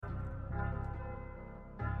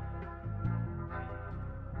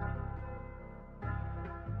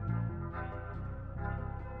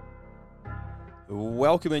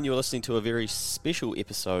Welcome in. You're listening to a very special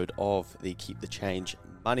episode of the Keep the Change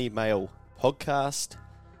Money Mail podcast.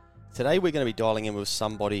 Today we're going to be dialing in with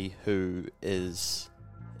somebody who is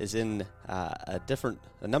in a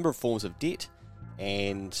number of forms of debt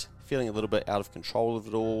and feeling a little bit out of control of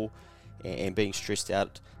it all and being stressed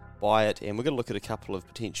out by it. And we're going to look at a couple of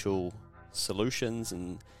potential solutions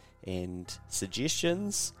and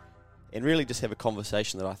suggestions and really just have a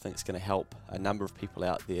conversation that I think is going to help a number of people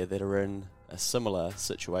out there that are in a similar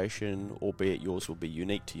situation, albeit yours will be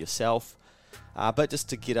unique to yourself, but just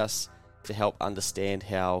to get us to help understand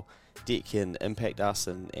how debt can impact us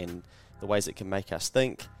and the ways it can make us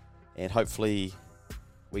think, and hopefully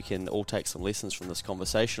we can all take some lessons from this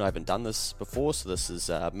conversation. I haven't done this before, so this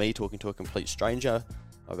is me talking to a complete stranger.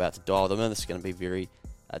 I'm about to dial them in. This is going to be very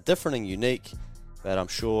different and unique, but I'm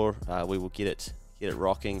sure we will get it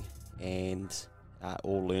rocking and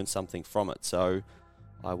all learn something from it. So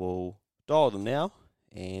I will dial them now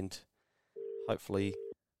and hopefully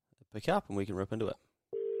pick up and we can rip into it.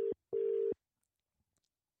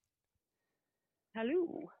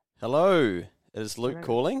 Hello, it is Luke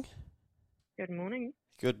calling. Good morning.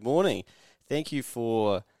 Good morning. Thank you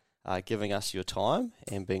for giving us your time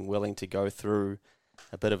and being willing to go through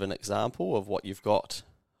a bit of an example of what you've got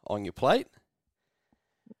on your plate.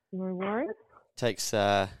 No worries. Takes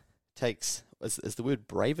is the word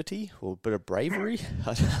bravery or a bit of bravery?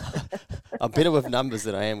 I'm better with numbers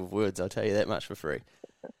than I am with words, I'll tell you that much for free.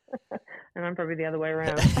 And I'm probably the other way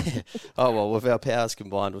around. Oh, well, with our powers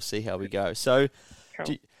combined, we'll see how we go. So, cool.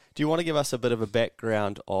 Do you want to give us a bit of a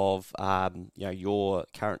background of your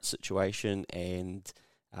current situation and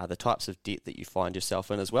the types of debt that you find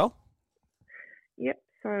yourself in as well? Yep.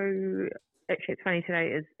 So, actually, it's funny, today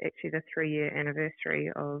is actually the 3-year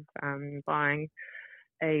anniversary of buying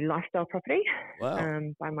a lifestyle property. Wow.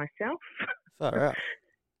 By myself. Far out.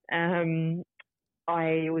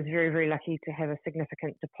 I was very, very lucky to have a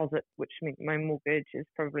significant deposit, which meant my mortgage is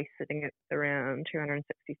probably sitting at around $260,000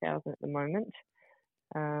 at the moment.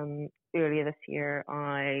 Earlier this year,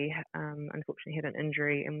 I unfortunately had an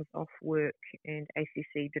injury and was off work, and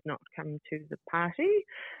ACC did not come to the party.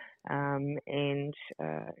 And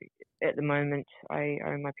at the moment, I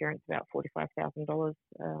owe my parents about $45,000.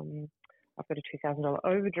 I've got a $2,000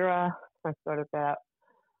 overdraft. I've got about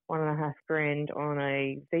 $1,500 on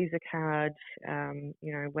a Visa card.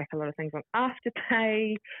 Whack a lot of things on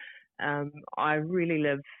Afterpay. I really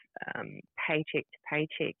live paycheck to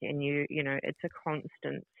paycheck, and it's a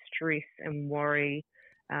constant stress and worry.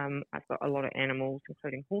 I've got a lot of animals,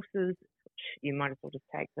 including horses, which you might as well just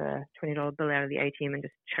take the $20 bill out of the ATM and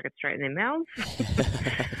just chuck it straight in their mouths.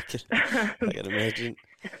 I can imagine.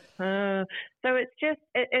 So it's just,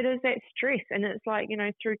 it is that stress, and it's like,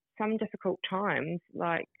 through some difficult times,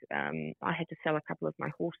 like I had to sell a couple of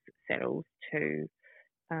my horse saddles to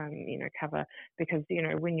cover, because,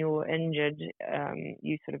 when you're injured,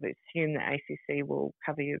 you sort of assume that ACC will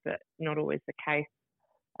cover you, but not always the case.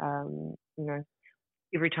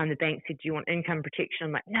 Every time the bank said, do you want income protection?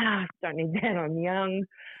 I'm like, no, I don't need that. I'm young.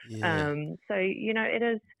 Yeah. So,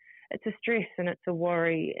 it's a stress and it's a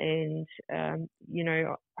worry, and,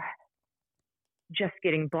 just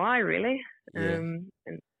getting by, really. Yeah. And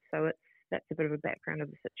so that's a bit of a background of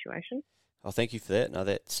the situation. Oh, thank you for that. No,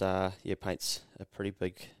 that's paints a pretty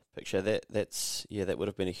big picture. That would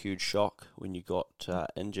have been a huge shock when you got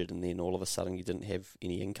injured, and then all of a sudden you didn't have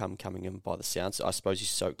any income coming in by the sounds. So I suppose you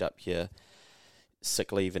soaked up your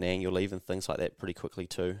sick leave and annual leave and things like that pretty quickly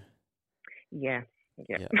too. Yeah.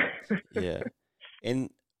 Yeah. And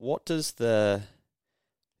what does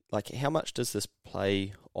how much does this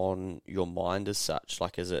play on your mind as such?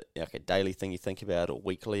 Like, is it like a daily thing you think about, or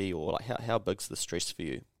weekly, or like how big's the stress for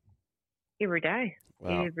you? Every day.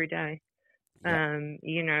 Wow. Every day. Yeah. And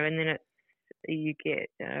then you get,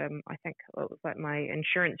 I think it was like my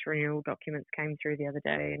insurance renewal documents came through the other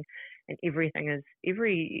day, and everything is,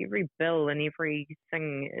 every bill and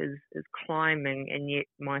everything is climbing, and yet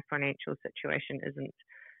my financial situation isn't,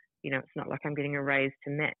 it's not like I'm getting a raise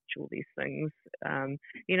to match all these things.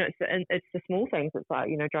 It's the small things. It's like,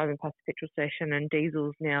 driving past the petrol station and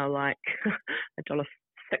diesel's now like $1.60.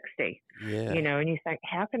 Yeah. And you think,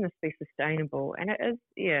 how can this be sustainable? And it is,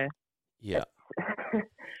 yeah. Yeah.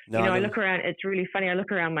 I look around, it's really funny. I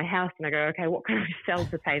look around my house and I go, okay, what can I sell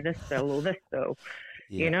to pay this bill or this bill?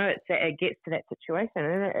 Yeah. It gets to that situation,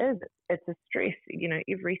 and it's a stress,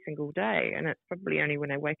 every single day. And it's probably only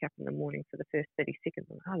when I wake up in the morning for the first 30 seconds,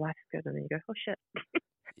 I'm like, oh, life's good. And then you go, oh, shit.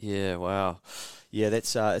 Yeah, wow. Yeah,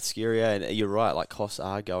 that's it's scary, and you're right, like costs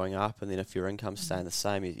are going up, and then if your income's staying the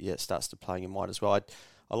same, it starts to play in your mind as well.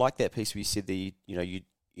 I I like that piece where you said that you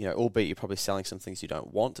albeit you're probably selling some things you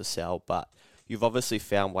don't want to sell, but you've obviously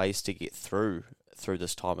found ways to get through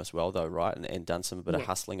this time as well, though, right? And done some bit of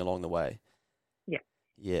hustling along the way. Yeah.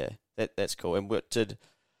 Yeah, that's cool. And what do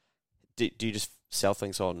you just sell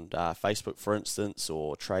things on Facebook, for instance,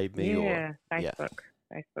 or Trade Me? Facebook,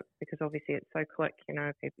 because obviously it's so quick.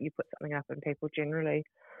 You put something up and people generally,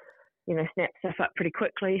 snap stuff up pretty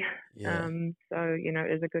quickly. Yeah. So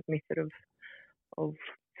it is a good method of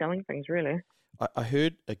selling things, really. I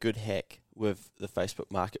heard a good hack with the Facebook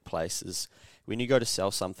Marketplace is when you go to sell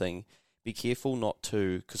something, be careful not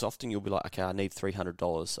to, because often you'll be like, okay, I need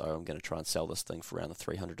 $300, so I'm going to try and sell this thing for around the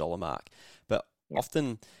 $300 mark. But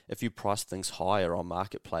often, if you price things higher on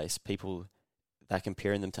Marketplace, they're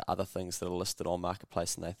comparing them to other things that are listed on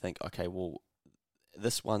Marketplace, and they think, okay, well,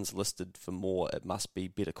 this one's listed for more, it must be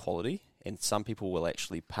better quality. And some people will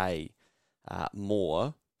actually pay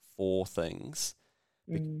more for things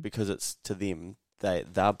because it's to them,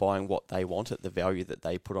 they're buying what they want at the value that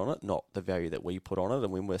they put on it, not the value that we put on it.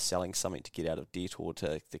 And when we're selling something to get out of debt or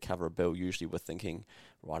to cover a bill, usually we're thinking,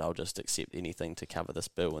 right, I'll just accept anything to cover this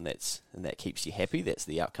bill, and that keeps you happy. That's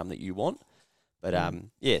the outcome that you want. But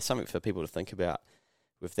something for people to think about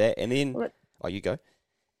with that. And then, you go.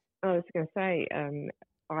 I was going to say,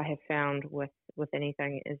 I have found with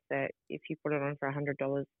anything is that if you put it on for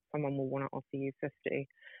 $100, someone will want to offer you $50.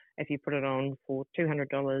 If you put it on for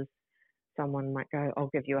 $200, someone might go, I'll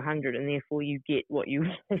give you $100, and therefore you get what you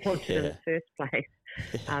wanted in the first place.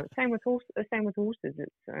 Same with horses.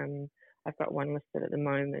 It's I've got one listed at the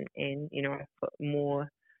moment, and I've put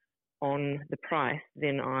more on the price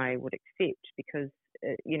than I would accept because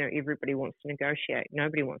everybody wants to negotiate.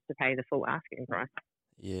 Nobody wants to pay the full asking price.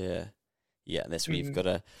 Yeah, and that's where you've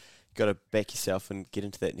got to back yourself and get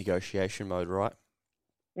into that negotiation mode, right?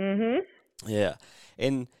 Yeah,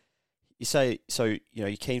 and you say so.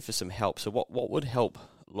 You're keen for some help. So what would help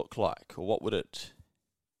look like, or what would it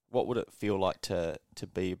feel like to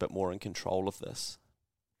be a bit more in control of this?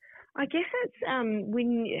 I guess it's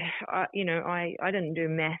when I didn't do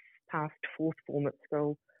maths past fourth form at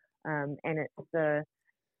school, and it's the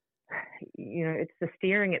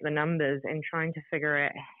staring at the numbers and trying to figure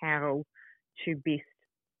out how to best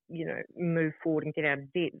move forward and get out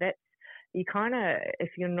of debt. That's you kind of,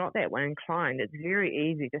 if you're not that way inclined, it's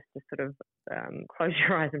very easy just to sort of close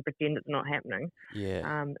your eyes and pretend it's not happening.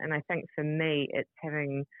 Yeah. And I think for me, it's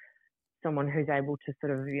having someone who's able to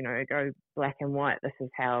sort of, go black and white, this is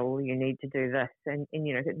how you need to do this. And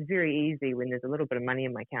it's very easy when there's a little bit of money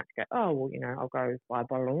in my account to go, oh, well, I'll go buy a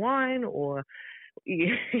bottle of wine, or,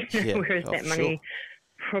 whereas that money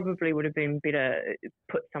probably would have been better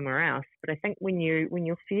put somewhere else. But I think when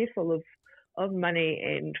you're fearful of money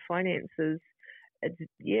and finances,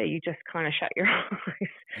 you just kind of shut your eyes.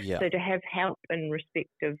 Yeah. So to have help and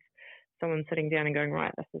respect of someone sitting down and going,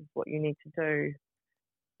 right, this is what you need to do,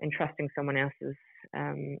 and trusting someone else's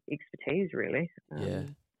expertise, really, to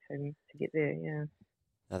get there. Yeah.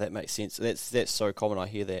 No, that makes sense. That's so common. I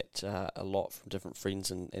hear that a lot from different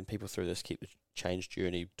friends and people through this Keep the Change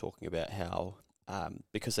journey, talking about how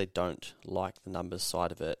because they don't like the numbers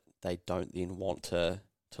side of it, they don't then want to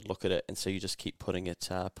look at it, and so you just keep putting it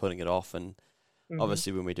off. And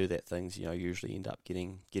obviously, when we do that, things usually end up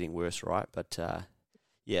getting worse, right? But I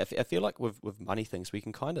feel like with money things, we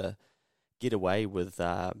can kind of get away with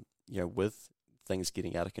with things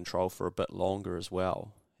getting out of control for a bit longer as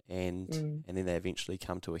well, and then they eventually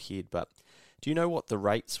come to a head. But do you know what the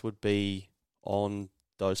rates would be on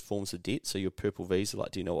those forms of debt? So your Purple Visa,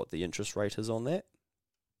 do you know what the interest rate is on that?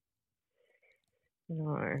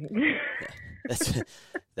 No.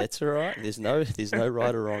 That's all right. There's no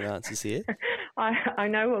right or wrong answers here. I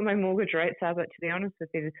know what my mortgage rates are, but to be honest with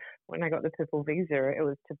you, when I got the Purple Visa, it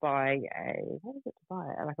was to buy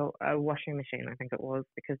a washing machine, I think it was,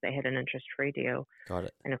 because they had an interest-free deal. Got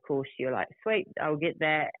it. And of course, you're like, sweet, I'll get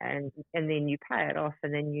that, and then you pay it off,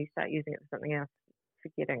 and then you start using it for something else,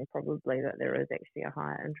 forgetting probably that there is actually a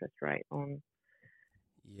higher interest rate on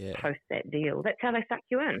post that deal. That's how they suck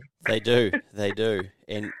you in. They do,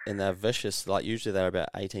 and they're vicious. Usually they're about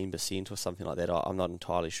 18% or something like that. I'm not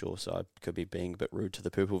entirely sure, so I could be being a bit rude to the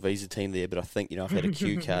Purple Visa team there. But I think I've had a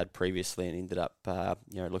Q card previously and ended up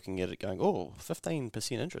looking at it going,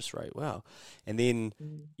 15% interest rate, wow. And then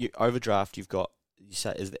you overdraft. You've got, you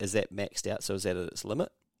say, is that maxed out? So is that at its limit?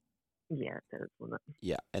 Yeah, it's at its limit.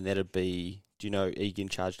 Yeah, and that'd be. Do you know, are you getting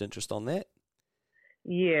charged interest on that?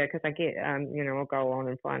 Yeah, because I get, I'll go on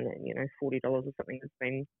and find that, $40 or something has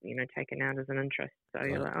been, taken out as an interest. So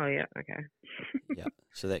you're like, oh, yeah, okay. Yeah,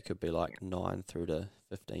 so that could be 9 through to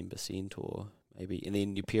 15% or maybe. And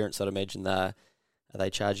then your parents, I'd imagine, are they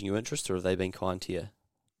charging you interest, or have they been kind to you?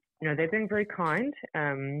 No, they've been very kind.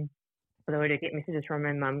 Although I do get messages from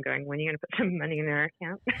my mum going, when are you going to put some money in our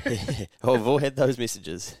account? Oh, we've all had those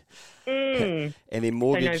messages. Mm. And then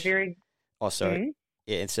mortgage. So no, very. Oh, sorry. Mm.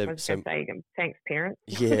 Yeah, and I was going to say, thanks, parents.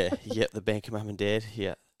 yeah, the bank of mum and dad.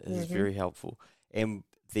 Yeah, is Mm-hmm. very helpful. And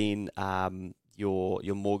then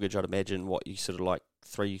your mortgage, I'd imagine, what you sort of like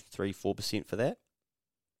 4% for that.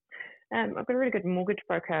 I've got a really good mortgage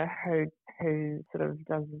broker who sort of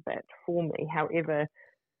does that for me. However,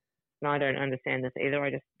 and I don't understand this either. I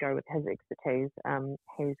just go with his expertise.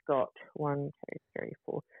 He's got 1, 2, 3,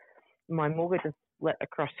 4. My mortgage is split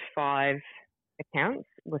across 5 accounts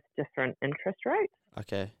with different interest rates.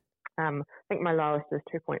 Okay. I think my lowest is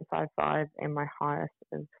 2.55 and my highest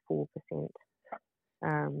is 4%.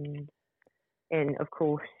 And of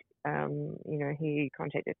course, he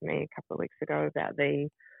contacted me a couple of weeks ago about the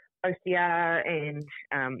OCR and,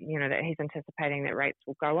 that he's anticipating that rates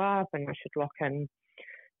will go up and I should lock in,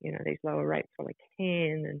 these lower rates while I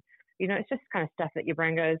can. And, it's just kind of stuff that your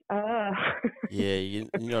brain goes, Yeah, you're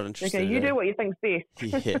not interested. Okay, you do what you think's best.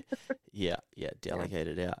 Yeah, delegate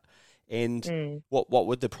it out. And what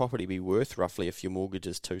would the property be worth roughly if your mortgage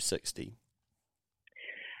is 260?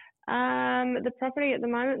 The property at the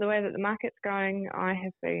moment, the way that the market's going, I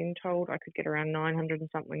have been told I could get around 900 and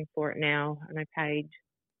something for it now, and I paid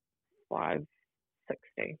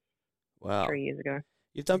 560. Wow. 3 years ago.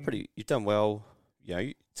 You've done well,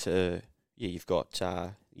 you've got,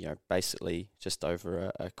 basically just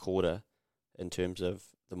over a quarter in terms of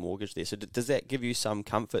the mortgage there. So does that give you some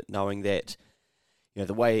comfort knowing that,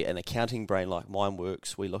 the way an accounting brain like mine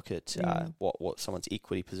works, we look at what someone's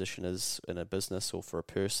equity position is in a business or for a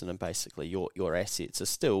person, and basically your assets are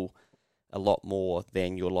still a lot more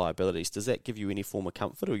than your liabilities. Does that give you any form of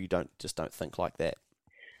comfort, or you don't think like that?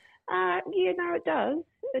 It does.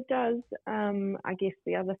 It does. I guess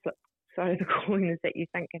the other flip side of the coin is that you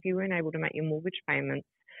think if you weren't able to make your mortgage payments,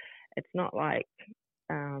 it's not like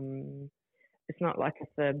if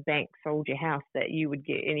the bank sold your house that you would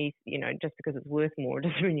get any, just because it's worth more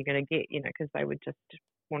doesn't mean you're going to get, because they would just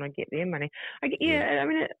want to get their money. I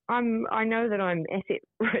know that I'm asset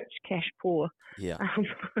rich, cash poor. Yeah.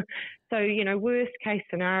 So, worst case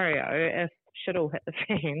scenario, if shit all hit the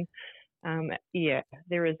fan,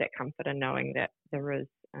 there is that comfort in knowing that there is,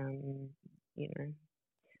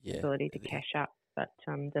 ability to cash up. But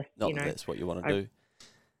that's what you want to do.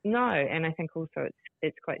 No, and I think also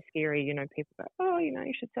it's quite scary. People go,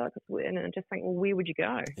 you should sell it because and I just think, well, where would you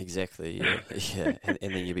go? Exactly. Yeah, and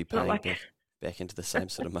then you'll be paying back into the same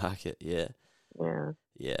sort of market. Yeah.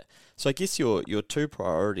 Yeah. So I guess your two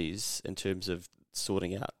priorities in terms of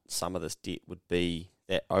sorting out some of this debt would be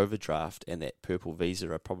that overdraft and that purple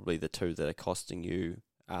visa are probably the two that are costing you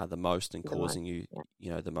the most and causing you,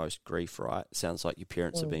 the most grief, right? Sounds like your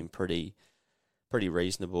parents have been pretty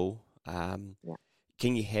reasonable.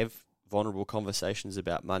 Can you have vulnerable conversations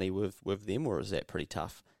about money with them, or is that pretty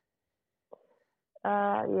tough?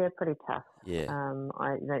 Pretty tough. Yeah.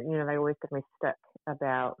 They always give me stick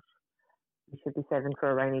about you should be saving for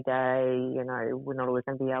a rainy day. We're not always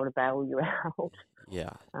going to be able to bail you out.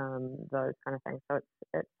 Yeah. Those kind of things. So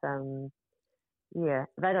it's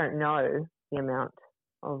they don't know the amount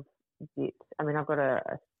of debt. I mean, I've got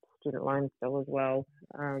a student loan still as well.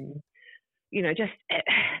 How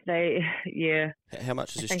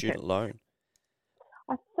much is your student loan?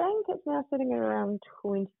 I think it's now sitting at around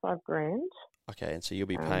 25 grand. Okay, and so you'll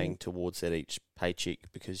be paying towards that each paycheck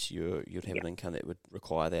because you'd have an income that would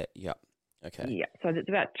require that. Yep. Okay. Yeah, so it's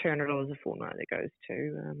about $200 a fortnight that goes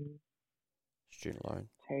to student loan.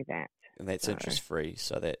 To that. And that's interest free,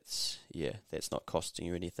 so that's not costing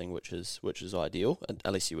you anything, which is ideal,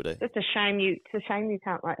 unless you were to. It's a shame you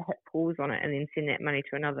can't hit pause on it and then send that money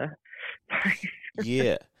to another place.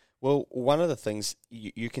 Yeah, well, one of the things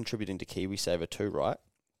you're contributing to KiwiSaver too, right?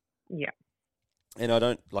 Yeah. And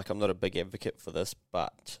I'm not a big advocate for this,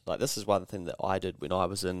 but this is one thing that I did when I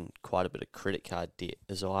was in quite a bit of credit card debt,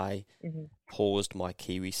 is I paused my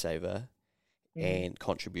KiwiSaver and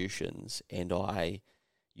contributions, and I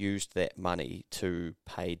used that money to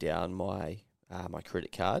pay down my my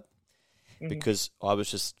credit card because I was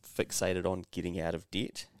just fixated on getting out of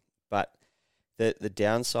debt. But the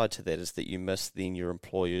downside to that is that you miss then your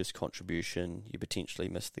employer's contribution, you potentially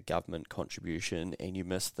miss the government contribution, and you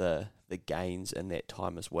miss the gains in that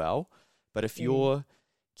time as well. But if you're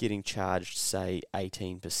getting charged, say,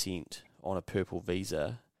 18% on a purple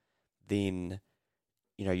visa, then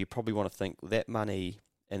you probably want to think that money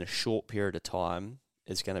in a short period of time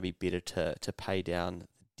is going to be better to pay down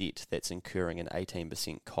debt that's incurring an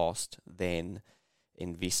 18% cost than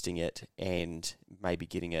investing it and maybe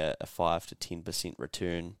getting a 5 to 10%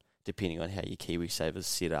 return, depending on how your KiwiSaver's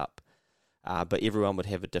set up. but everyone would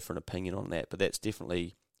have a different opinion on that. But that's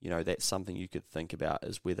definitely, that's something you could think about,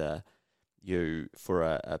 is whether you, for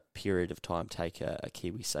a period of time, take a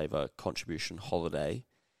KiwiSaver contribution holiday,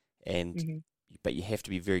 and but you have to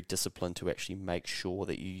be very disciplined to actually make sure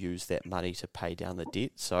that you use that money to pay down the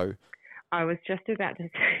debt. So I was just about to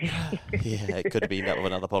say. yeah, it could have been up with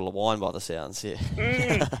another bottle of wine by the sounds. Yeah.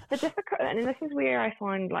 The difficult, and this is where I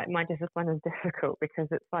find like my discipline is difficult, because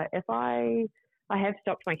it's like if I have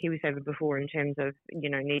stopped my KiwiSaver before in terms of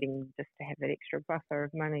needing just to have that extra buffer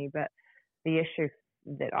of money, but the issue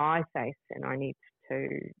that I face, and I need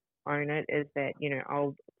to own it, is that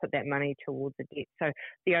I'll put that money towards the debt. So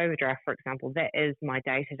the overdraft, for example, that is my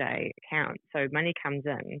day-to-day account. So money comes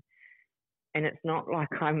in, and it's not like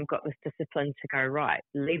I've got this discipline to go, right,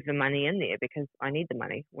 leave the money in there because I need the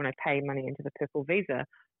money. When I pay money into the Purple Visa,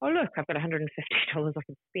 oh look, I've got $150 I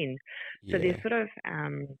can spend. Yeah. So there's sort of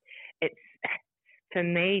it's, for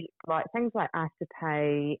me, like things like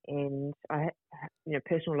Afterpay and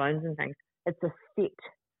personal loans and things, it's a set.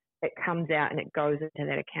 It comes out and it goes into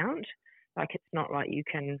that account. Like it's not like you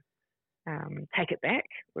can take it back.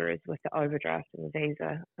 Whereas with the overdraft and the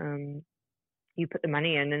Visa, you put the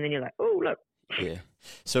money in and then you're like, oh look. Yeah.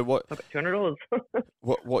 So what? I've got $200.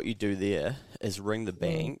 what you do there is ring the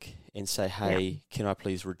bank and say, hey, can I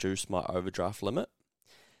please reduce my overdraft limit?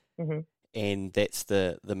 And that's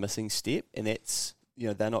the missing step, and that's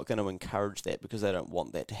they're not going to encourage that because they don't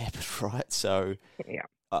want that to happen, right? So yeah.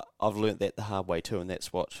 I've learnt that the hard way too, and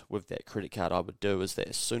that's what, with that credit card, I would do, is that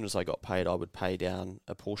as soon as I got paid, I would pay down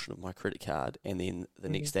a portion of my credit card, and then the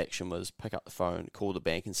next action was pick up the phone, call the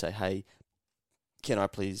bank and say, hey, can I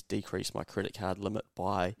please decrease my credit card limit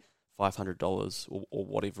by $500 or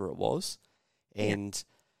whatever it was? And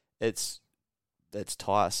it's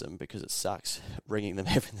tiresome because it sucks ringing them,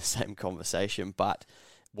 having the same conversation, but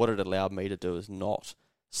what it allowed me to do is not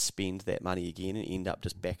spend that money again and end up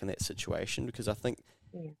just back in that situation, because I think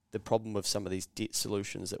the problem with some of these debt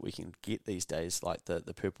solutions that we can get these days, like the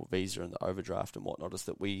Purple Visa and the overdraft and whatnot, is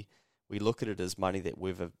that we look at it as money that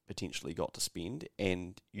we've potentially got to spend,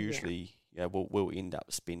 and usually we'll end up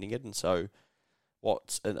spending it. And so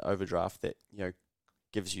what's an overdraft that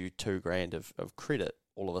gives you $2,000 of credit,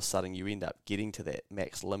 all of a sudden you end up getting to that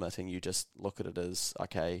max limit, and you just look at it as,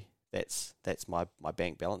 okay, that's my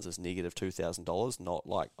bank balance is negative $2,000, not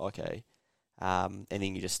like, okay, and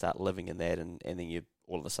then you just start living in that, and then you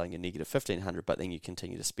all of a sudden you're negative $1,500, but then you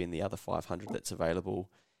continue to spend the other $500 that's available,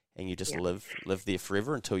 and you just live there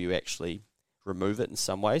forever until you actually remove it in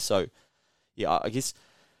some way. So yeah, I guess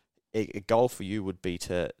a goal for you would be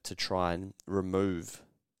to try and remove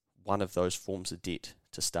one of those forms of debt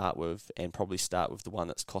to start with, and probably start with the one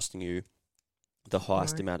that's costing you the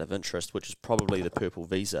highest amount of interest, which is probably the Purple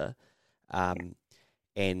Visa, and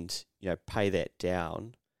pay that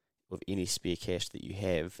down with any spare cash that you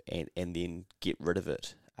have, and then get rid of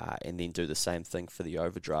it, and then do the same thing for the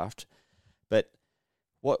overdraft. But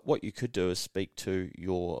what you could do is speak to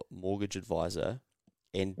your mortgage advisor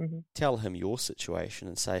and tell him your situation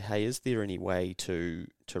and say, hey, is there any way to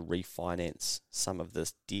refinance some of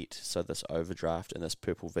this debt, so this overdraft and this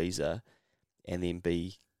Purple Visa, and then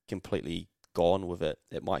be completely gone with it?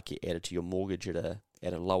 It might get added to your mortgage at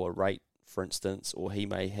a lower rate, for instance, or he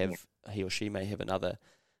or she may have another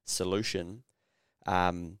solution,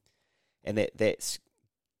 and that's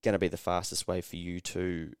going to be the fastest way for you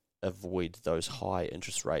to avoid those high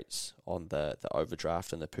interest rates on the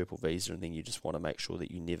overdraft and the Purple Visa, and then you just want to make sure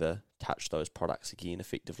that you never touch those products again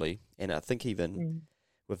effectively. And I think even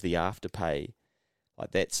with the Afterpay, like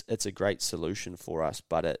it's a great solution for us,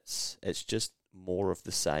 but it's just more of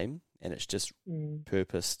the same, and it's just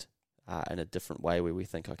purposed in a different way, where we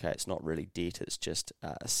think, okay, it's not really debt, it's just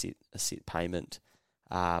a set payment,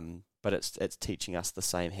 but it's teaching us the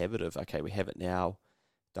same habit of, okay, we have it now,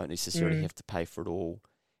 don't necessarily have to pay for it all.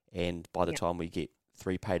 And by the time we get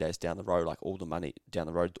 3 paydays down the road, like all the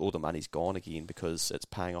money's gone again, because it's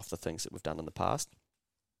paying off the things that we've done in the past.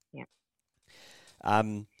 Yeah.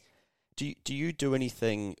 Do you do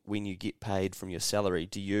anything when you get paid from your salary?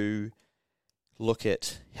 Do you look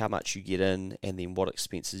at how much you get in and then what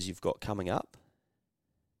expenses you've got coming up?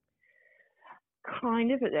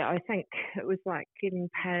 Kind of. I think it was like getting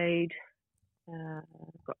paid,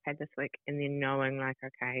 got paid this week, and then knowing like,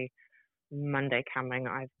 okay, Monday coming,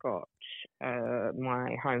 I've got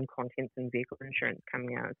my home contents and vehicle insurance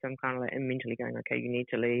coming out. So I'm kind of like mentally going, okay, you need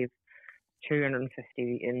to leave $250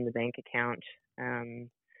 in the bank account.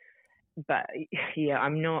 But yeah,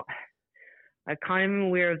 I'm not I kind of am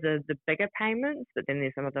aware of the bigger payments, but then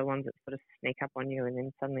there's some other ones that sort of sneak up on you, and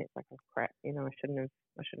then suddenly it's like, oh crap, I shouldn't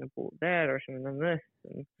have bought that, or I shouldn't have done this.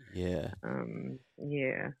 And Yeah.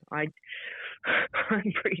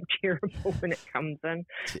 I'm pretty terrible when it comes in.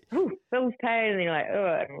 Oh, bills paid, and then you're like,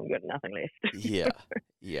 oh, I've got nothing left.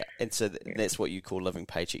 Yeah. And so that's what you call living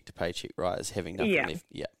paycheck to paycheck, right? Is having nothing left.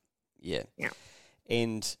 Yeah.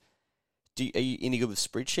 And are you any good with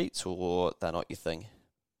spreadsheets, or they're not your thing?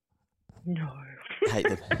 No. Hate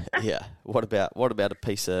them. Yeah. What about a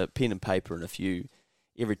piece of pen and paper, and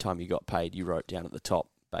every time you got paid, you wrote down at the top,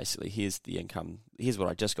 basically, here's the income, here's what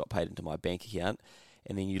I just got paid into my bank account,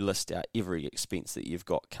 and then you list out every expense that you've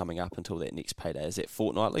got coming up until that next payday. Is that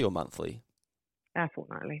fortnightly or monthly?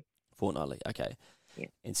 Fortnightly. Fortnightly, okay. Yeah.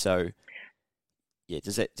 And so,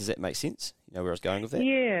 does that make sense? You know where I was going with that?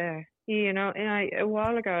 Yeah. And a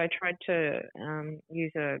while ago I tried to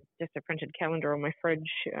use just a printed calendar on my fridge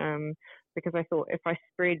because I thought if I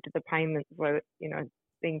spread the payments,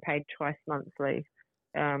 being paid twice monthly,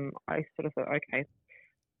 I sort of thought, okay,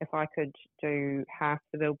 if I could do half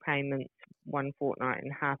the bill payments one fortnight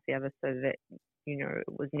and half the other, so that it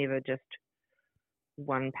was never just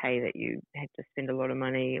one pay that you had to spend a lot of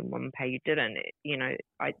money and one pay you didn't.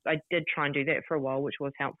 I did try and do that for a while, which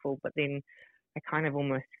was helpful, but then I kind of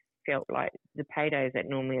almost felt like the paydays that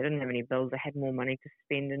normally I didn't have any bills, I had more money to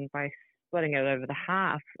spend, and by splitting it over the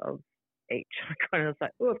half of each, I kind of was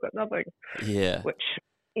like, oh, I've got nothing. Yeah. Which,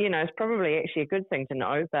 is probably actually a good thing to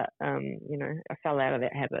know, but, I fell out of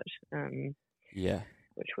that habit.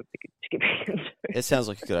 Which would be good to get back into. It sounds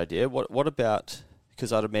like a good idea. What about,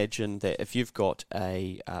 because I'd imagine that if you've got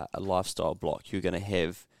a lifestyle block, you're going to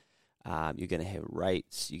have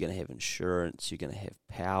rates, you're going to have insurance, you're going to have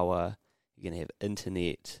power, you're going to have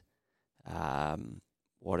internet.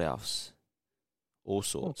 What else? All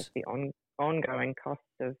sorts. Just the ongoing costs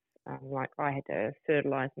of, like I had to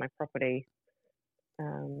fertilise my property a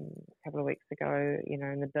couple of weeks ago,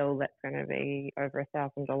 and the bill that's going to be over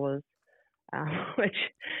 $1,000, which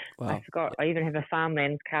wow. I forgot. I even have a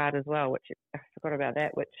farmlands card as well, which I forgot about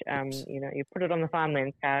that, which, you put it on the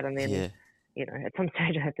farmlands card, and then, at some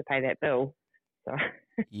stage I have to pay that bill. So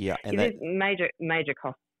yeah, and there's major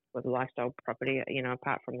costs with a lifestyle property,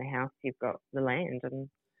 apart from the house, you've got the land and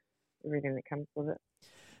everything that comes with it.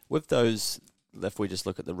 With those, if we just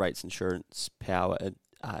look at the rates, insurance, power,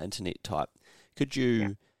 internet type, could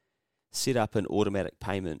you set up an automatic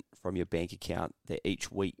payment from your bank account that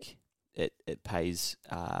each week it pays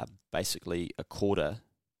basically a quarter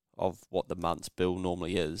of what the month's bill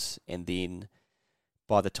normally is, and then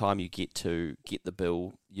by the time you get the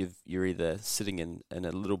bill, you're either sitting in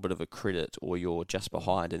a little bit of a credit, or you're just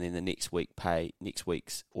behind, and then the next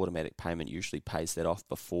week's automatic payment usually pays that off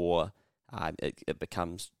before it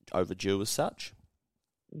becomes overdue as such?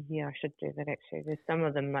 Yeah, I should do that actually. There's some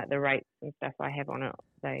of them, like the rates and stuff I have on it,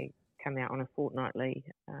 they come out on a fortnightly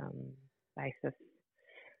basis.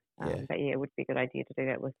 But it would be a good idea to do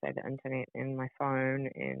that with, say, the internet and my phone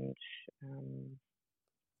and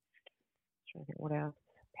trying to think what else.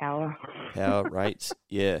 Power rates,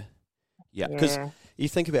 because you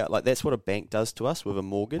think about, like, that's what a bank does to us with a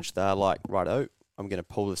mortgage. They're like, righto, I'm going to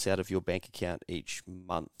pull this out of your bank account each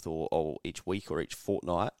month or each week or each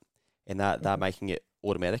fortnight, and they're making it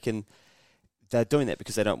automatic, and they're doing that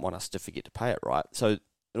because they don't want us to forget to pay it, right? So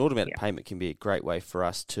an automatic payment can be a great way for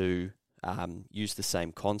us to use the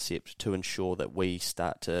same concept to ensure that we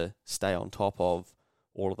start to stay on top of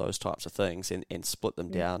all of those types of things and split them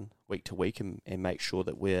down week to week and make sure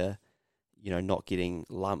that we're, not getting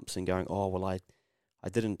lumps and going, oh, well, I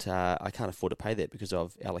can't afford to pay that because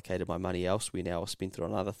I've allocated my money elsewhere now or spent it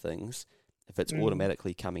on other things. If it's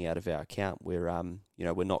automatically coming out of our account, we're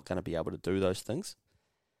not going to be able to do those things.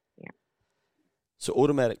 Yeah. So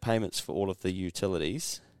automatic payments for all of the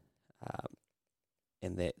utilities,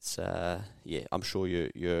 and that's, I'm sure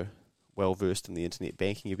you're well versed in the internet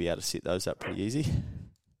banking. You'll be able to set those up pretty easy.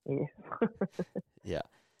 Yeah.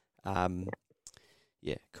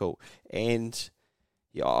 Cool. And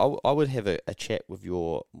I would have a chat with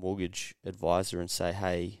your mortgage advisor and say,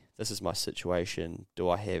 hey, this is my situation. Do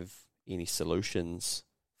I have any solutions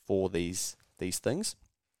for these things?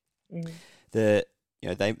 They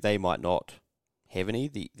might not have any.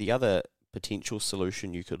 The other potential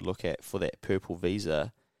solution you could look at for that purple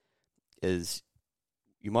visa is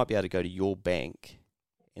you might be able to go to your bank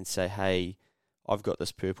and say, hey, I've got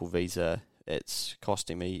this purple visa, it's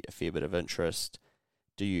costing me a fair bit of interest.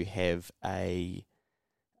 Do you have a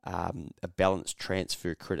balance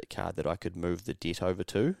transfer credit card that I could move the debt over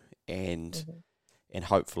to? And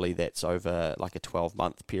hopefully that's over like a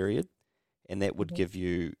 12-month period. And that would give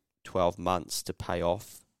you 12 months to pay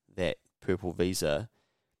off that Purple Visa,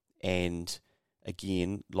 and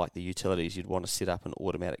again, like the utilities, you'd want to set up an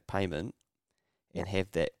automatic payment and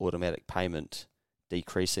have that automatic payment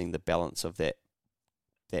decreasing the balance of that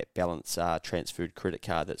balance transferred credit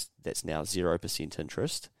card that's now 0%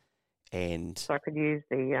 interest. And so I could use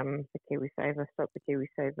the KiwiSaver, stop the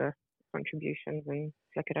KiwiSaver contributions and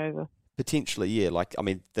flick it over. Potentially, yeah. Like, I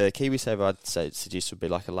mean, the KiwiSaver I'd suggest would be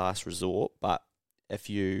like a last resort, but if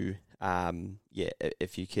you,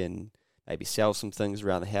 if you can maybe sell some things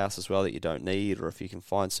around the house as well that you don't need, or if you can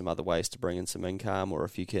find some other ways to bring in some income, or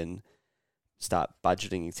if you can start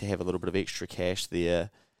budgeting to have a little bit of extra cash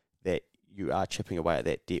there that you are chipping away at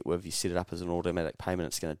that debt with, you set it up as an automatic payment,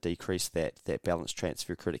 it's going to decrease that balance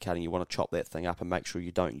transfer credit card, and you want to chop that thing up and make sure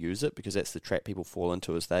you don't use it, because that's the trap people fall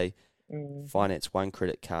into, is they finance one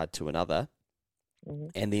credit card to another,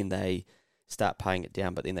 and then they start paying it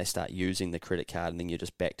down, but then they start using the credit card, and then you're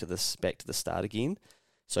just back to the start again.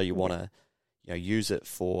 So you want to use it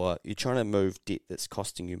for, you're trying to move debt that's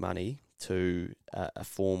costing you money to a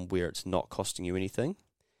form where it's not costing you anything,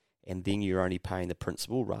 and then you're only paying the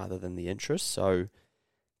principal rather than the interest. So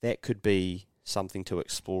that could be something to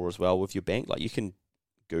explore as well with your bank. Like, you can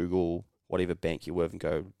Google whatever bank you're with and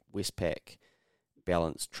go Westpac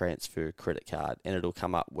balance transfer credit card, and it'll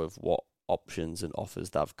come up with what options and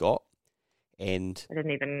offers they've got. And I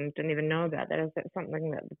didn't even know about that. Is that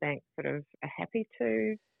something that the bank sort of are happy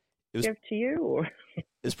to give to you, or? It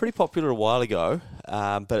was pretty popular a while ago,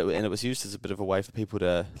 but it was used as a bit of a way for people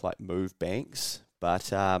to like move banks.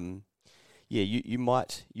 But you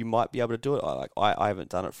might be able to do it. I haven't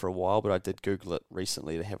done it for a while, but I did Google it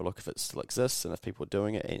recently to have a look if it still exists and if people are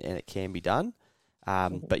doing it, and it can be done.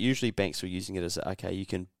 But usually banks are using it as, okay, you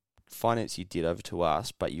can finance your debt over to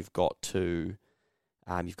us, but you've got to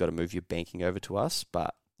move your banking over to us.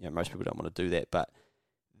 But most people don't want to do that. But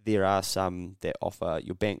there are some that offer,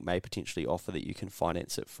 your bank may potentially offer that you can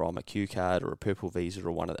finance it from a Q card or a Purple Visa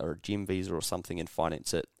or a Gem Visa or something, and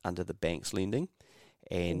finance it under the bank's lending.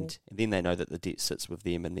 And then they know that the debt sits with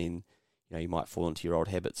them, and then you might fall into your old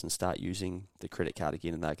habits and start using the credit card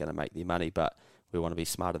again, and they're going to make their money. But we want to be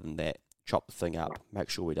smarter than that. Chop the thing up, make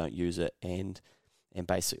sure we don't use it, and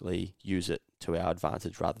basically use it to our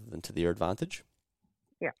advantage rather than to their advantage.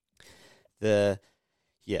 I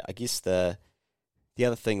guess the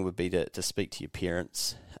other thing would be to speak to your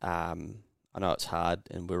parents. I know it's hard,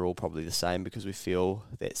 and we're all probably the same, because we feel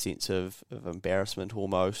that sense of embarrassment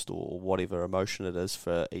almost, or whatever emotion it is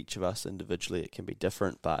for each of us individually. It can be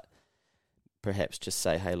different, but perhaps just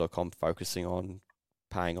say, hey, look, I'm focusing on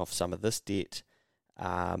paying off some of this debt,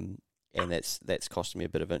 and that's costing me a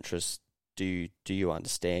bit of interest. Do you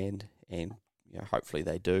understand? And hopefully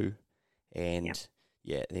they do, and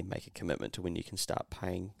then make a commitment to when you can start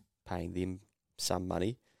paying them some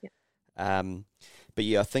money. But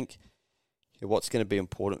I think what's going to be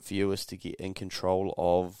important for you is to get in control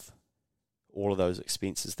of all of those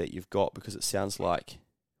expenses that you've got, because it sounds like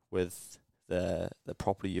with the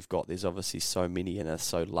property you've got, there's obviously so many and are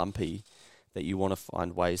so lumpy that you want to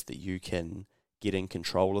find ways that you can get in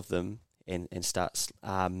control of them and start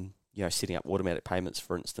setting up automatic payments,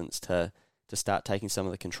 for instance, to start taking some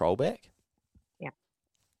of the control back.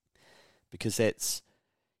 Because that's,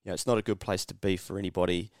 it's not a good place to be for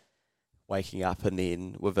anybody, waking up and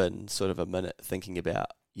then within sort of a minute thinking about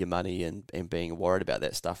your money and being worried about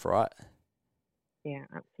that stuff, right? Yeah,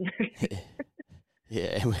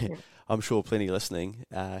 absolutely. I'm sure plenty listening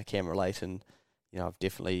can relate, and I've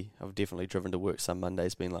definitely driven to work some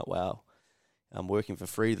Mondays being like, wow, I'm working for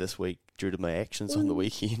free this week due to my actions on the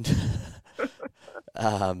weekend.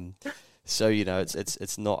 So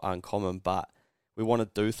it's not uncommon, but we want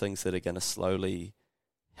to do things that are going to slowly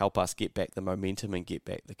help us get back the momentum and get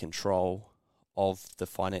back the control of the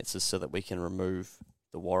finances, so that we can remove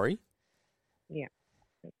the worry. Yeah,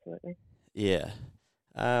 absolutely. Yeah.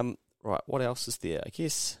 Right, what else is there? I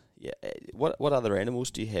guess, what other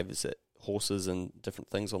animals do you have? Is it horses and different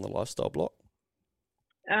things on the lifestyle block?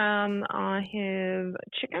 I have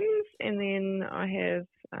chickens, and then I have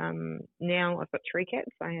now I've got 3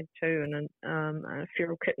 cats. I had 2, and a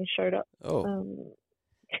feral kitten showed up.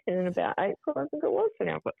 In about April, I think it was. So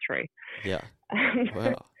now I've got 3. Yeah.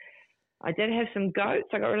 Wow. I did have some goats.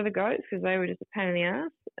 I got rid of the goats because they were just a pain in the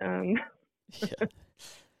ass.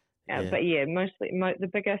 But mostly the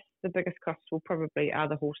biggest costs will probably are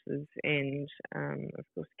the horses and of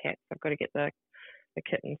course cats. I've got to get the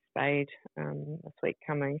kitten spayed this week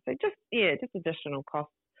coming. So just additional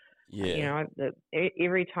costs. Yeah.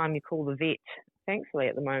 Every time you call the vet, thankfully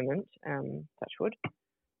at the moment, touch wood,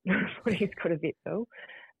 nobody's got a vet bill.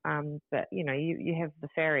 But you have the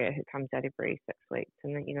farrier who comes out every 6 weeks,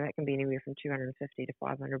 and then, that can be anywhere from $250 to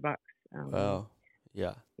 $500. Wow.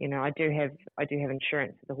 Yeah. I do have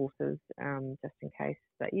insurance for the horses, just in case.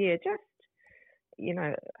 But yeah, just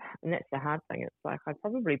and that's the hard thing. It's like I'd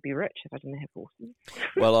probably be rich if I didn't have horses.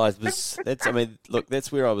 Well,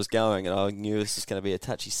 that's where I was going, and I knew this was going to be a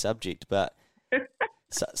touchy subject, but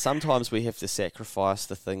sometimes we have to sacrifice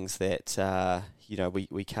the things that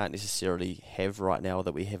we can't necessarily have right now,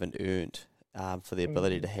 that we haven't earned, for the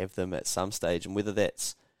ability to have them at some stage, and whether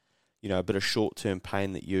that's a bit of short-term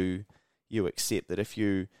pain that you accept, that if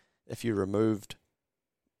you removed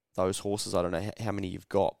those horses, I don't know how many you've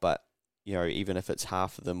got, but even if it's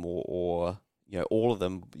half of them or all of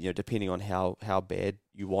them, depending on how bad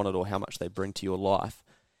you want it or how much they bring to your life,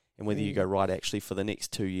 and whether you go, right, actually for the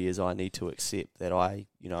next 2 years I need to accept that I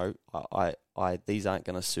these aren't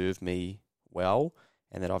going to serve me well,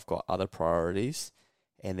 and that I've got other priorities,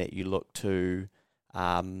 and that you look to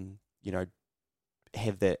have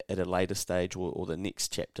that at a later stage or the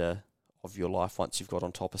next chapter of your life once you've got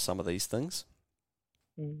on top of some of these things.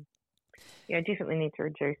 Yeah, I definitely need to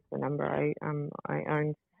reduce the number. I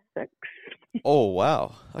own 6. Oh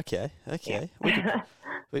wow! Okay. Yeah.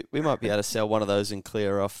 We might be able to sell one of those and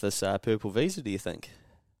clear off this purple visa. Do you think?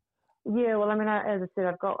 Yeah, well, I mean, as I said,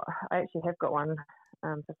 I actually have got one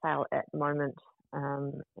for sale at the moment,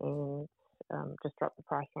 and just dropped the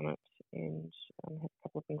price on it, and have a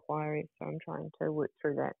couple of inquiries, so I'm trying to work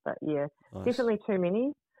through that. But yeah, Nice. Definitely too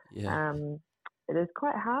many. Yeah. It is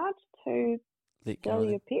quite hard to sell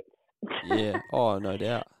your pets. Yeah. Oh, no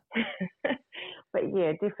doubt. But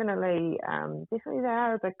yeah, definitely they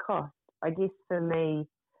are a big cost. I guess for me,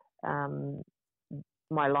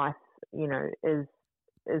 my life,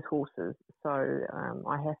 is horses. So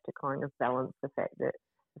I have to kind of balance the fact that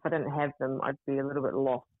if I didn't have them, I'd be a little bit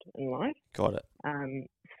lost in life. Got it.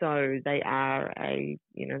 So they are a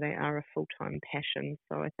full-time passion.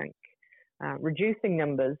 So I think reducing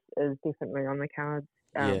numbers is definitely on the cards.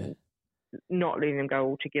 Not letting them go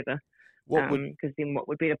altogether. Because then what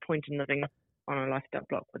would be the point in living on a lifestyle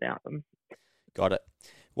block without them? Got it.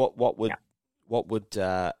 What would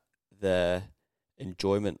the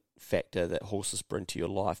enjoyment factor that horses bring to your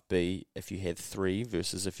life be if you had 3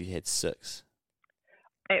 versus if you had 6?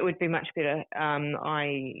 It would be much better.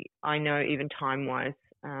 I know even time-wise,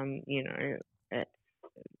 it's,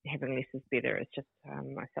 having less is better. It's just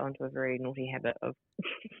I fell into a very naughty habit of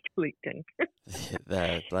collecting.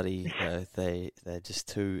 They're bloody. They're just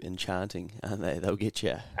too enchanting, aren't they? They'll get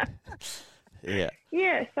you. Yeah.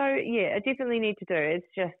 Yeah. So yeah, I definitely need to do.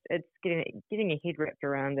 It's getting your head wrapped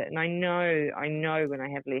around it, and I know when I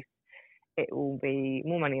have less, it will be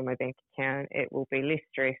more money in my bank account. It will be less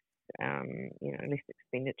stress. Less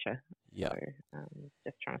expenditure. Yeah. So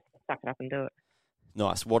just trying to suck it up and do it.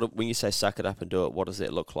 Nice. When you say suck it up and do it, what does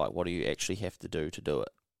that look like? What do you actually have to do it?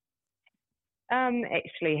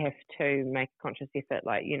 Actually have to make a conscious effort.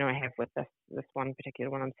 Like, I have with this one particular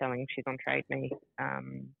one I'm selling, she's on Trade Me,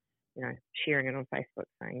 sharing it on Facebook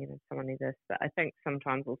saying, someone needs this. But I think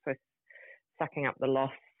sometimes also sucking up the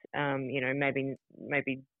loss, maybe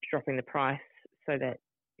dropping the price so that,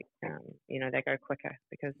 they go quicker,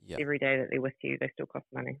 because every day that they're with you, they still cost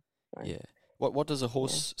money. So, yeah. What does a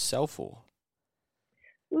horse sell for?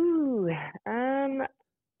 Ooh,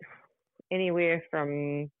 anywhere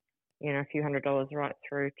from a few $100s right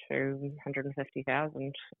through to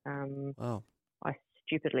 150,000. Wow. I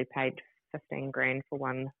stupidly paid $15,000 for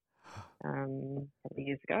one a couple of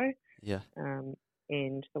years ago. Yeah.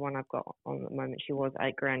 And the one I've got on at the moment, she was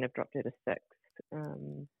 $8,000. I've dropped her to 6.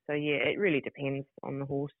 So yeah, it really depends on the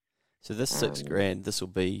horse. So this $6,000, this will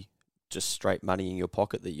be just straight money in your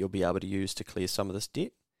pocket that you'll be able to use to clear some of this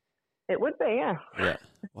debt? It would be, yeah. Yeah.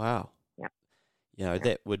 Wow. Yeah.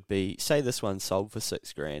 That would be, say this one sold for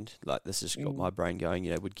 $6,000, like this has got my brain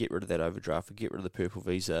going, would get rid of that overdraft, would get rid of the purple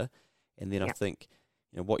visa, and then I think,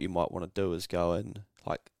 what you might want to do is go and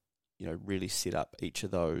really set up each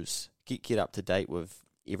of those, get up to date with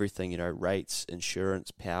everything, rates,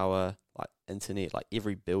 insurance, power, like internet, like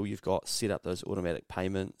every bill you've got, set up those automatic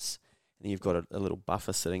payments, and then you've got a little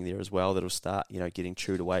buffer sitting there as well that'll start, getting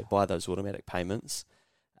chewed away by those automatic payments.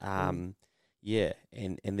 Yeah,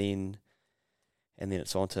 and then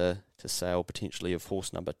it's on to sale potentially of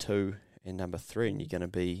horse number 2 and number 3, and you're going to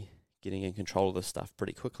be getting in control of this stuff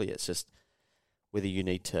pretty quickly. It's just whether you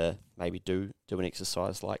need to maybe do an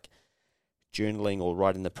exercise like journaling or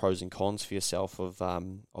writing the pros and cons for yourself of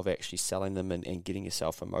actually selling them and getting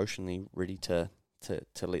yourself emotionally ready to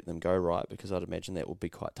let them go, right? Because I'd imagine that would be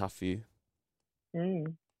quite tough for you. Yeah.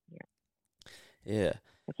 Yeah.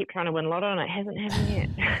 I keep trying to win lotto and it hasn't happened yet.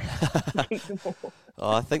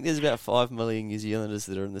 Oh, I think there's about 5 million New Zealanders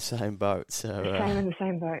that are in the same boat. So in the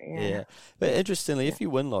same boat, yeah. Yeah, but interestingly, if you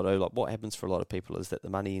win lotto, like what happens for a lot of people is that the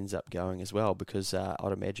money ends up going as well, because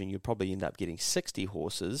I'd imagine you'd probably end up getting 60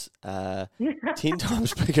 horses, 10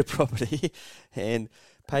 times bigger property, and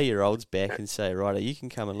pay your olds back and say, right, you can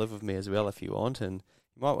come and live with me as well if you want, and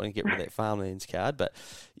you might want to get rid of that farmlands card. But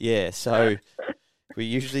yeah, so we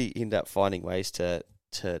usually end up finding ways to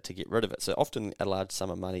get rid of it. So often a large sum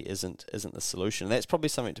of money isn't the solution. And that's probably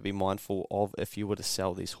something to be mindful of if you were to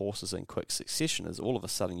sell these horses in quick succession, is all of a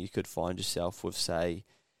sudden you could find yourself with, say,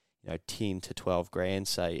 10 to 12 grand,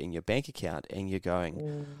 say, in your bank account, and you're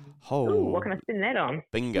going, Ooh, what can I spend that on?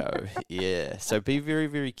 Bingo. Yeah. So be very,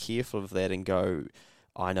 very careful of that and go,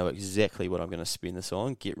 I know exactly what I'm going to spend this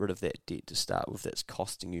on. Get rid of that debt to start with that's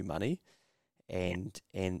costing you money. And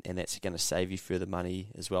that's going to save you further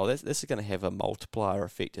money as well. This is going to have a multiplier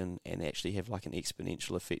effect and actually have like an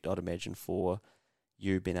exponential effect, I'd imagine, for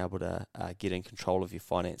you being able to get in control of your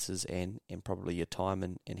finances and probably your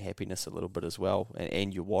time and happiness a little bit as well,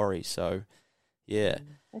 and your worry. So, yeah.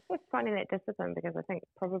 It's just finding that discipline, because I think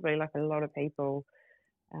probably like a lot of people,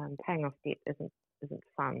 paying off debt isn't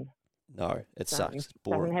fun. No, it sucks. It's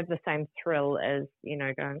boring. Doesn't have the same thrill as,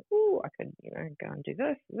 going, oh, I could, go and do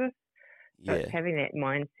this. So it's having that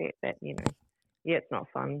mindset that, it's not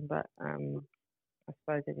fun, but I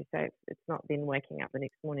suppose, as you say, it's not then waking up the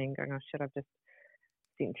next morning and going, oh, shit, I've just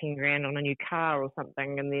spent 10 grand on a new car or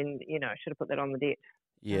something, and then, I should have put that on the debt.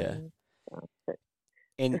 Yeah.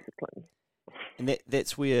 And discipline. And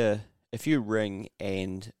that's where, if you ring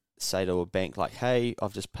and say to a bank like, hey,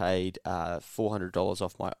 I've just paid $400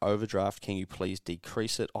 off my overdraft, can you please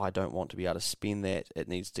decrease it? I don't want to be able to spend that. It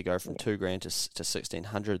needs to go from 2 grand to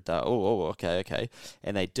 1,600. Okay.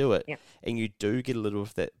 And they do it. And you do get a little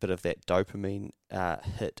bit of that dopamine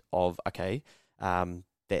hit of,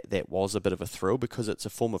 that was a bit of a thrill, because it's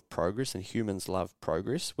a form of progress, and humans love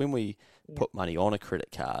progress. When we put money on a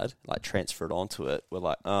credit card, like transfer it onto it, we're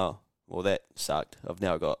like, oh, well, that sucked.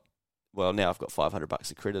 Now I've got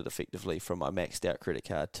 $500 of credit effectively from my maxed out credit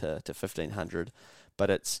card to 1,500,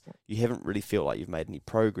 but you haven't really felt like you've made any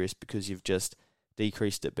progress because you've just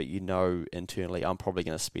decreased it, but internally I'm probably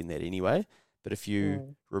going to spend that anyway. But if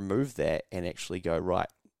you remove that and actually go, right,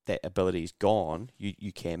 that ability's gone,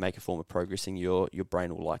 you can make a form of progress, and your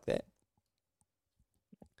brain will like that.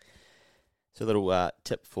 So a little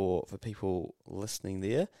tip for people listening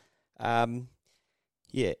there. Has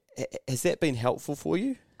that been helpful for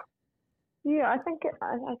you? Yeah, I think it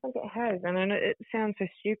has, and I know it sounds so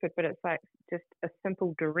stupid, but it's like just a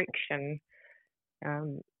simple direction.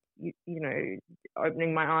 Opening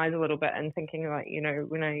my eyes a little bit and thinking, like,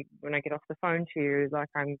 when I get off the phone to you, like,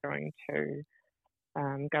 I'm going to go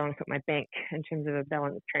and look at my bank in terms of a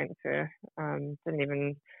balance transfer.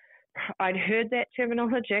 I'd heard that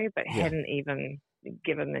terminology, but hadn't even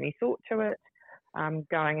given any thought to it.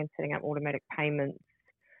 Going and setting up automatic payments.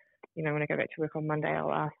 When I go back to work on Monday,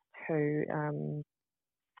 I'll ask to,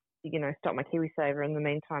 stop my KiwiSaver. In the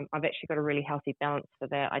meantime, I've actually got a really healthy balance for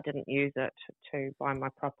that. I didn't use it to buy my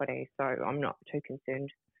property, so I'm not too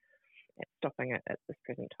concerned at stopping it at this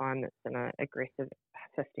present time. It's an aggressive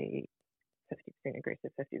 50%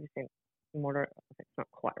 aggressive, 50% moderate. I think it's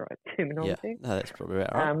not quite right terminology. Yeah, no, that's probably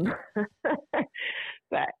about right.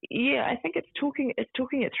 But yeah, I think it's talking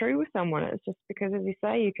it through with someone. It's just because, as you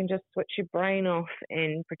say, you can just switch your brain off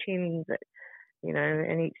and pretend that,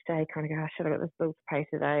 and each day kind of go, oh, shit, I've got this bill to pay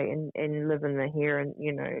today, and live in the here and,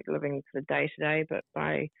 living for the day to day. But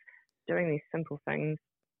by doing these simple things,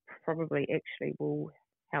 probably actually will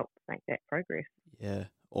help make that progress. Yeah,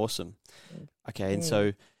 awesome. Okay, and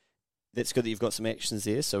so that's good that you've got some actions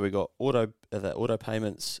there. So we've got the auto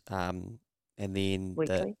payments, and then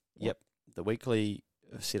weekly. The weekly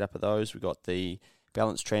setup of those. We've got the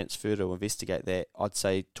balance transfer to investigate that. I'd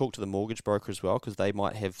say talk to the mortgage broker as well, because they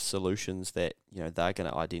might have solutions that they're going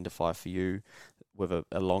to identify for you with a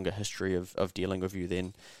longer history of dealing with you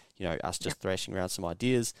than us just thrashing around some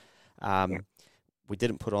ideas. We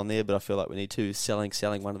didn't put on there, but I feel like we need to selling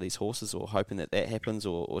one of these horses, or hoping that happens,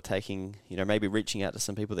 or taking, maybe reaching out to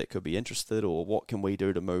some people that could be interested, or what can we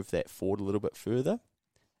do to move that forward a little bit further,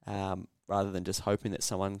 rather than just hoping that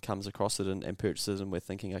someone comes across it and purchases, and we're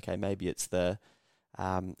thinking, okay, maybe it's the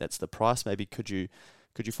price. Maybe could you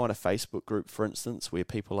find a Facebook group, for instance, where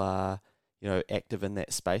people are active in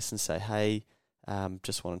that space, and say, hey,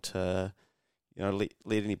 just wanted to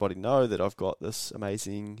let anybody know that I've got this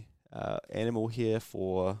amazing animal here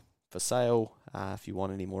for sale. If you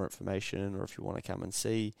want any more information, or if you want to come and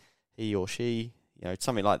see he or she,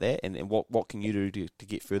 something like that. And what can you do to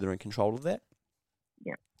get further in control of that?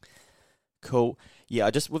 Yeah. Cool. Yeah,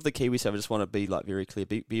 with the KiwiSaver, I just want to be like very clear,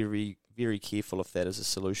 be very, very careful if that is a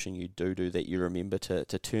solution you do that you remember to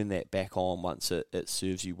turn that back on once it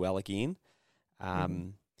serves you well again.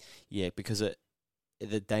 Yeah, because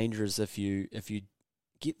the danger is if you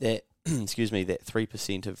get that excuse me, that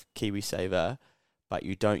 3% of KiwiSaver, but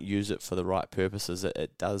you don't use it for the right purposes,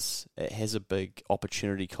 it has a big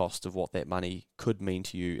opportunity cost of what that money could mean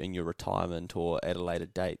to you in your retirement or at a later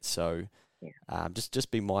date. So just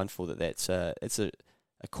be mindful that it's a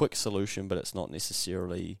quick solution, but it's not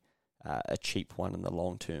necessarily a cheap one in the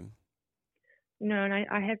long term. No, and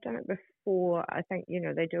I have done it before. I think,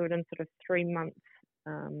 they do it in sort of 3-month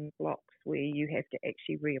blocks where you have to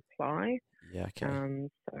actually reapply. Yeah, okay.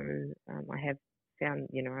 I have found,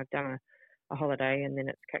 I've done a holiday and then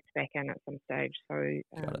it's kicked back in at some stage. So,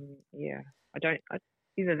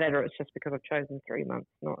 either that or it's just because I've chosen 3 months,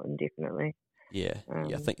 not indefinitely. Yeah,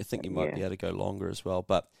 I think you might be able to go longer as well.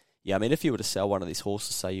 But yeah, I mean, if you were to sell one of these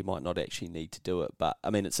horses, say, you might not actually need to do it. But I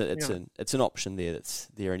mean, it's an option there that's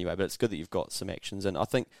there anyway. But it's good that you've got some actions. And I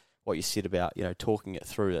think what you said about talking it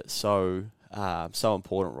through, it's so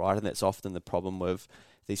important, right? And that's often the problem with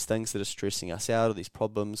these things that are stressing us out, or these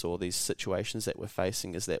problems, or these situations that we're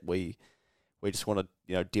facing, is that we just want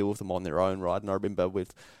to deal with them on their own, right? And I remember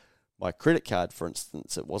with my credit card, for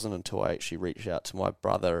instance, it wasn't until I actually reached out to my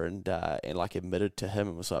brother and like admitted to him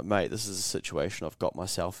and was like, mate, this is a situation I've got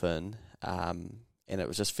myself in, and it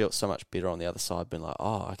was just felt so much better on the other side, being like,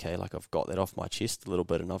 oh, okay, like I've got that off my chest a little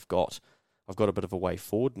bit, and I've got a bit of a way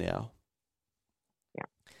forward now.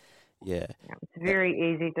 Yeah. It's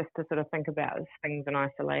very easy just to sort of think about things in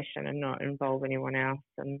isolation and not involve anyone else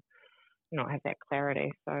and not have that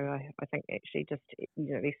clarity. So I think actually just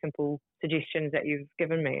these simple suggestions that you've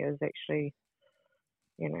given me is actually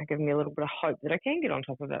giving me a little bit of hope that I can get on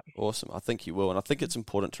top of it. Awesome. I think you will, and I think it's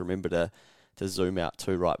important to remember to zoom out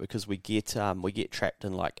too, right? Because we get trapped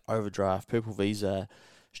in like overdraft, purple visa,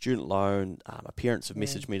 student loan. My parents have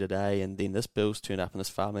messaged me today, and then this bill's turned up, and this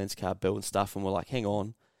farmlands card bill and stuff, and we're like, hang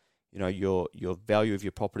on, your value of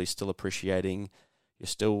your property is still appreciating. You're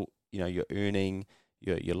still you're earning.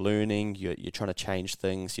 You're learning, you're trying to change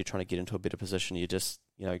things, you're trying to get into a better position. You just,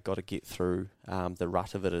 got to get through the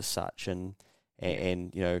rut of it as such, and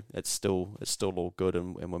it's still all good,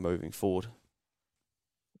 and we're moving forward.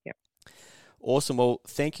 Yep. Awesome. Well,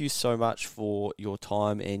 thank you so much for your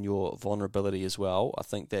time and your vulnerability as well. I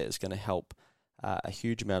think that is going to help a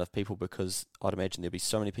huge amount of people, because I'd imagine there'll be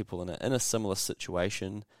so many people in a similar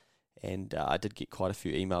situation. And I did get quite a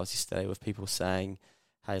few emails yesterday with people saying,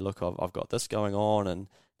 hey, look, I've got this going on and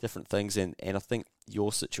different things. And I think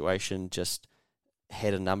your situation just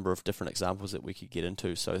had a number of different examples that we could get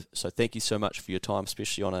into. So thank you so much for your time,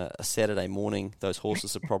 especially on a Saturday morning. Those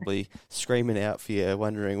horses are probably screaming out for you,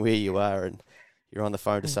 wondering where you are, and you're on the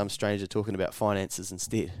phone to some stranger talking about finances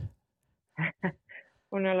instead.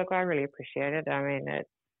 Well, no, look, I really appreciate it. I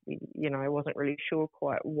mean, I wasn't really sure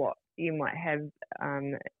quite what you might have,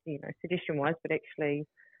 suggestion-wise, but actually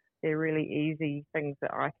they're really easy things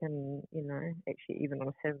that I can, actually even on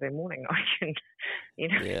a Saturday morning, I can,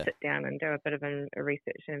 sit down and do a bit of a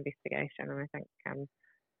research and investigation. And I think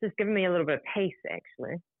it's given me a little bit of peace,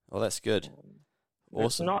 actually. Well, that's good. Awesome.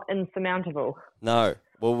 It's not insurmountable. No.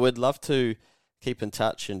 Well, we'd love to keep in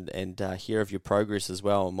touch and hear of your progress as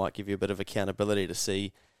well, and might give you a bit of accountability to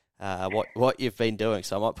see what you've been doing.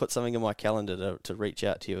 So I might put something in my calendar to reach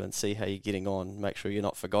out to you and see how you're getting on, make sure you're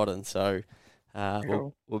not forgotten. So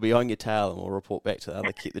Cool. we'll be on your tail, and we'll report back to the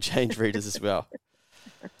other Keep the Change readers as well.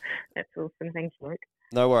 That's awesome. Thanks, Luke.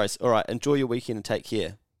 No worries. All right. Enjoy your weekend and take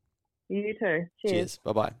care. You too. Cheers.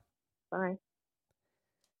 Bye-bye. Bye.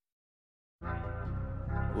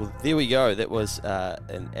 Well, there we go. That was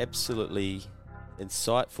an absolutely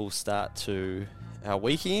insightful start to our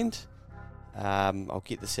weekend. I'll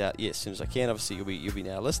get this out as soon as I can. Obviously, you'll be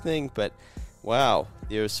now listening, but wow,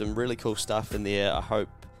 there was some really cool stuff in there. I hope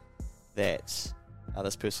that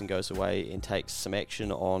this person goes away and takes some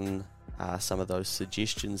action on some of those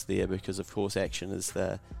suggestions there, because of course action is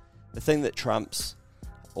the thing that trumps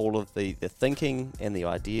all of the thinking and the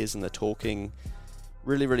ideas and the talking.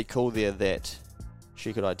 Really, really cool there that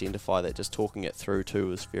she could identify that just talking it through too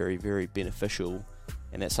was very, very beneficial,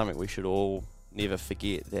 and that's something we should all never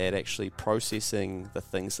forget, that actually processing the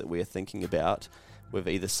things that we're thinking about with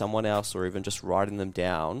either someone else or even just writing them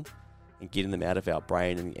down and getting them out of our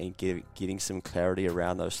brain and getting some clarity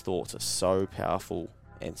around those thoughts are so powerful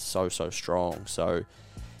and so strong. So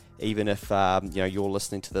even if you're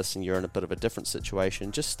listening to this and you're in a bit of a different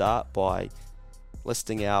situation, just start by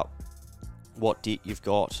listing out what debt you've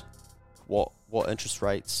got, what interest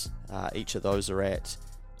rates each of those are at,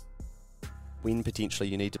 when potentially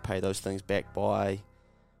you need to pay those things back by,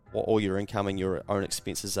 what all your income and your own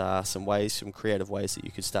expenses are, some creative ways that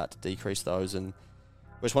you could start to decrease those. And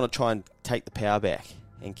we just want to try and take the power back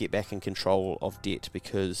and get back in control of debt,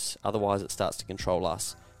 because otherwise it starts to control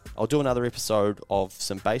us. I'll do another episode of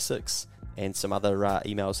some basics and some other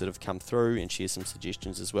emails that have come through and share some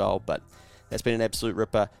suggestions as well. But that's been an absolute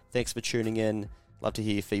ripper. Thanks for tuning in. Love to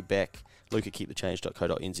hear your feedback. Luke at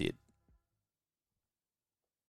keepthechange.co.nz.